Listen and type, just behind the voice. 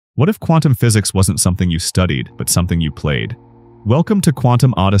What if quantum physics wasn't something you studied, but something you played? Welcome to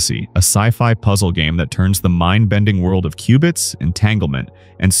Quantum Odyssey, a sci-fi puzzle game that turns the mind-bending world of qubits, entanglement,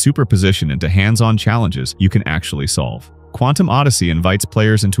 and superposition into hands-on challenges you can actually solve. Quantum Odyssey invites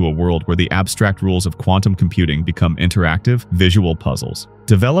players into a world where the abstract rules of quantum computing become interactive, visual puzzles.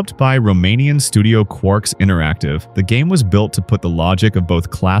 Developed by Romanian studio Quarks Interactive, the game was built to put the logic of both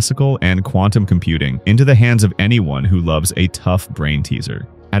classical and quantum computing into the hands of anyone who loves a tough brain teaser.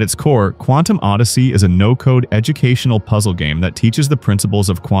 At its core, Quantum Odyssey is a no-code educational puzzle game that teaches the principles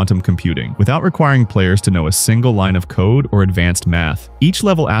of quantum computing without requiring players to know a single line of code or advanced math. Each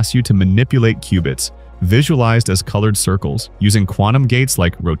level asks you to manipulate qubits, visualized as colored circles, using quantum gates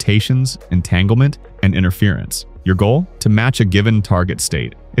like rotations, entanglement, and interference. Your goal? To match a given target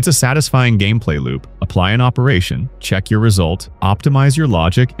state. It's a satisfying gameplay loop. Apply an operation, check your result, optimize your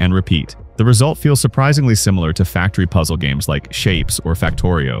logic, and repeat. The result feels surprisingly similar to factory puzzle games like Shapes or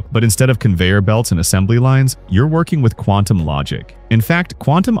Factorio, but instead of conveyor belts and assembly lines, you're working with quantum logic. In fact,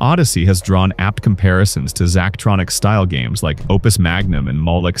 Quantum Odyssey has drawn apt comparisons to Zachtronic-style games like Opus Magnum and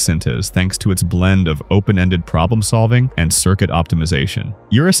Molek-Syntez thanks to its blend of open-ended problem-solving and circuit optimization.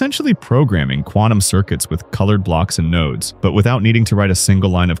 You're essentially programming quantum circuits with colored blocks and nodes, but without needing to write a single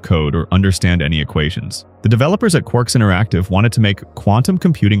line of code or understand any equations. The developers at Quarks Interactive wanted to make quantum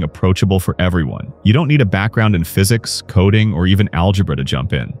computing approachable for everyone. You don't need a background in physics, coding, or even algebra to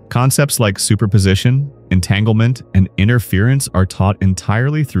jump in. Concepts like superposition, entanglement, and interference are taught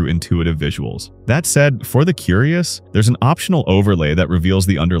entirely through intuitive visuals. That said, for the curious, there's an optional overlay that reveals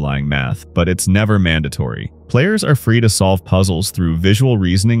the underlying math, but it's never mandatory. Players are free to solve puzzles through visual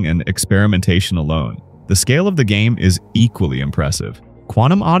reasoning and experimentation alone. The scale of the game is equally impressive.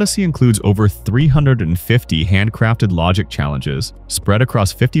 Quantum Odyssey includes over 350 handcrafted logic challenges spread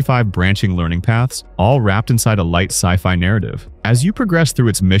across 55 branching learning paths, all wrapped inside a light sci-fi narrative. As you progress through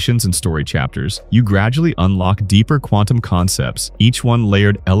its missions and story chapters, you gradually unlock deeper quantum concepts, each one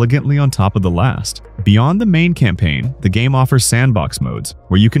layered elegantly on top of the last. Beyond the main campaign, the game offers sandbox modes,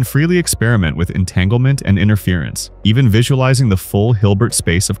 where you can freely experiment with entanglement and interference, even visualizing the full Hilbert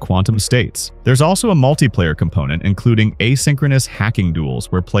space of quantum states. There's also a multiplayer component, including asynchronous hacking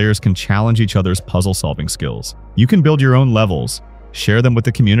duels, where players can challenge each other's puzzle-solving skills. You can build your own levels, share them with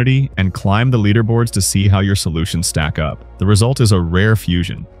the community, and climb the leaderboards to see how your solutions stack up. The result is a rare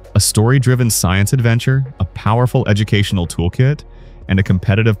fusion: a story-driven science adventure, a powerful educational toolkit, and a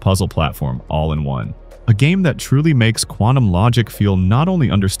competitive puzzle platform all in one. A game that truly makes quantum logic feel not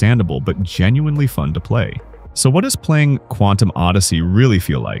only understandable, but genuinely fun to play. So what does playing Quantum Odyssey really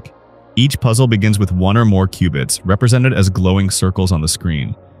feel like? Each puzzle begins with one or more qubits, represented as glowing circles on the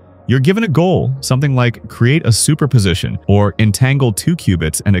screen. You're given a goal, something like create a superposition or entangle two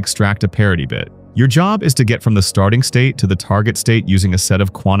qubits and extract a parity bit. Your job is to get from the starting state to the target state using a set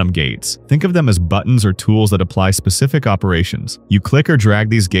of quantum gates. Think of them as buttons or tools that apply specific operations. You click or drag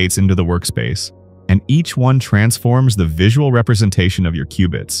these gates into the workspace, and each one transforms the visual representation of your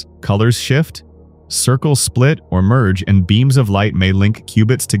qubits. Colors shift, circles split or merge, and beams of light may link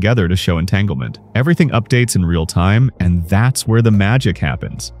qubits together to show entanglement. Everything updates in real time, and that's where the magic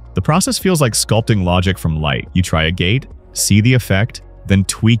happens. The process feels like sculpting logic from light. You try a gate, see the effect, then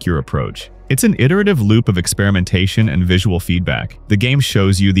tweak your approach. It's an iterative loop of experimentation and visual feedback. The game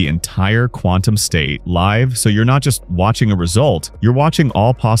shows you the entire quantum state live, so you're not just watching a result, you're watching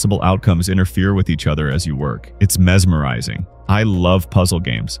all possible outcomes interfere with each other as you work. It's mesmerizing. I love puzzle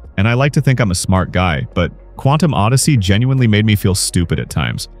games, and I like to think I'm a smart guy, but Quantum Odyssey genuinely made me feel stupid at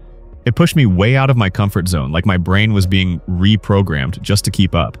times. It pushed me way out of my comfort zone, like my brain was being reprogrammed just to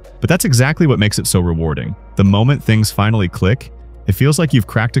keep up. But that's exactly what makes it so rewarding. The moment things finally click, it feels like you've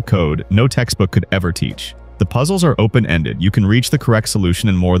cracked a code no textbook could ever teach. The puzzles are open-ended. You can reach the correct solution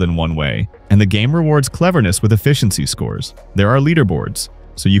in more than one way, and the game rewards cleverness with efficiency scores. There are leaderboards,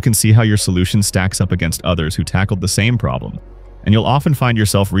 so you can see how your solution stacks up against others who tackled the same problem. And you'll often find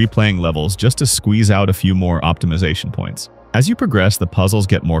yourself replaying levels just to squeeze out a few more optimization points. As you progress, the puzzles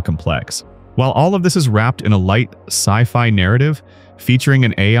get more complex. While all of this is wrapped in a light sci-fi narrative, featuring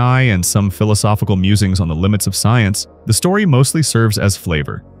an AI and some philosophical musings on the limits of science, the story mostly serves as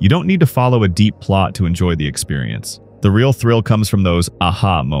flavor. You don't need to follow a deep plot to enjoy the experience. The real thrill comes from those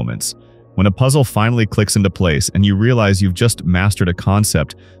aha moments, when a puzzle finally clicks into place and you realize you've just mastered a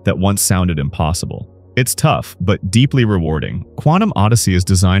concept that once sounded impossible. It's tough, but deeply rewarding. Quantum Odyssey is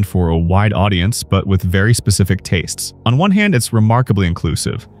designed for a wide audience, but with very specific tastes. On one hand, it's remarkably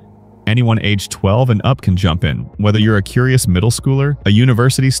inclusive. Anyone aged 12 and up can jump in, whether you're a curious middle schooler, a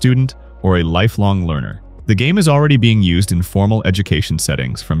university student, or a lifelong learner. The game is already being used in formal education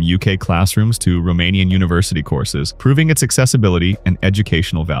settings, from UK classrooms to Romanian university courses, proving its accessibility and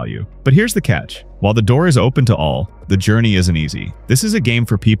educational value. But here's the catch. While the door is open to all, the journey isn't easy. This is a game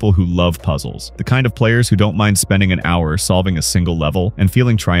for people who love puzzles, the kind of players who don't mind spending an hour solving a single level and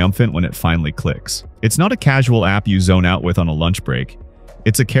feeling triumphant when it finally clicks. It's not a casual app you zone out with on a lunch break.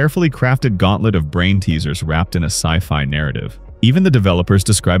 It's a carefully crafted gauntlet of brain teasers wrapped in a sci-fi narrative. Even the developers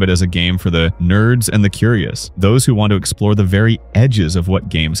describe it as a game for the nerds and the curious, those who want to explore the very edges of what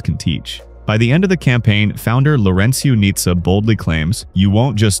games can teach. By the end of the campaign, founder Laurențiu Niță boldly claims, "You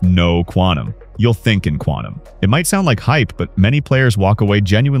won't just know quantum, you'll think in quantum." It might sound like hype, but many players walk away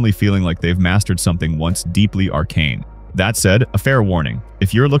genuinely feeling like they've mastered something once deeply arcane. That said, a fair warning.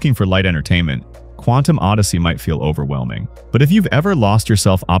 If you're looking for light entertainment, Quantum Odyssey might feel overwhelming. But if you've ever lost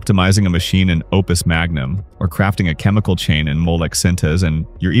yourself optimizing a machine in Opus Magnum, or crafting a chemical chain in Molek-Syntez, and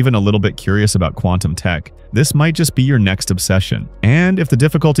you're even a little bit curious about quantum tech, this might just be your next obsession. And if the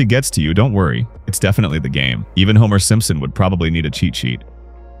difficulty gets to you, don't worry. It's definitely the game. Even Homer Simpson would probably need a cheat sheet.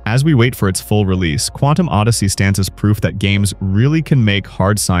 As we wait for its full release, Quantum Odyssey stands as proof that games really can make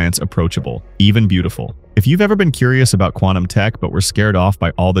hard science approachable, even beautiful. If you've ever been curious about quantum tech but were scared off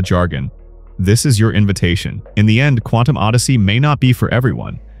by all the jargon, this is your invitation. In the end, Quantum Odyssey may not be for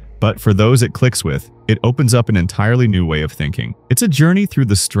everyone, but for those it clicks with, it opens up an entirely new way of thinking. It's a journey through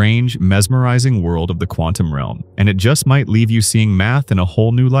the strange, mesmerizing world of the quantum realm, and it just might leave you seeing math in a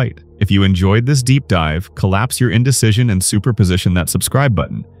whole new light. If you enjoyed this deep dive, collapse your indecision and superposition that subscribe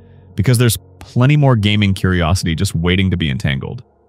button, because there's plenty more gaming curiosity just waiting to be entangled.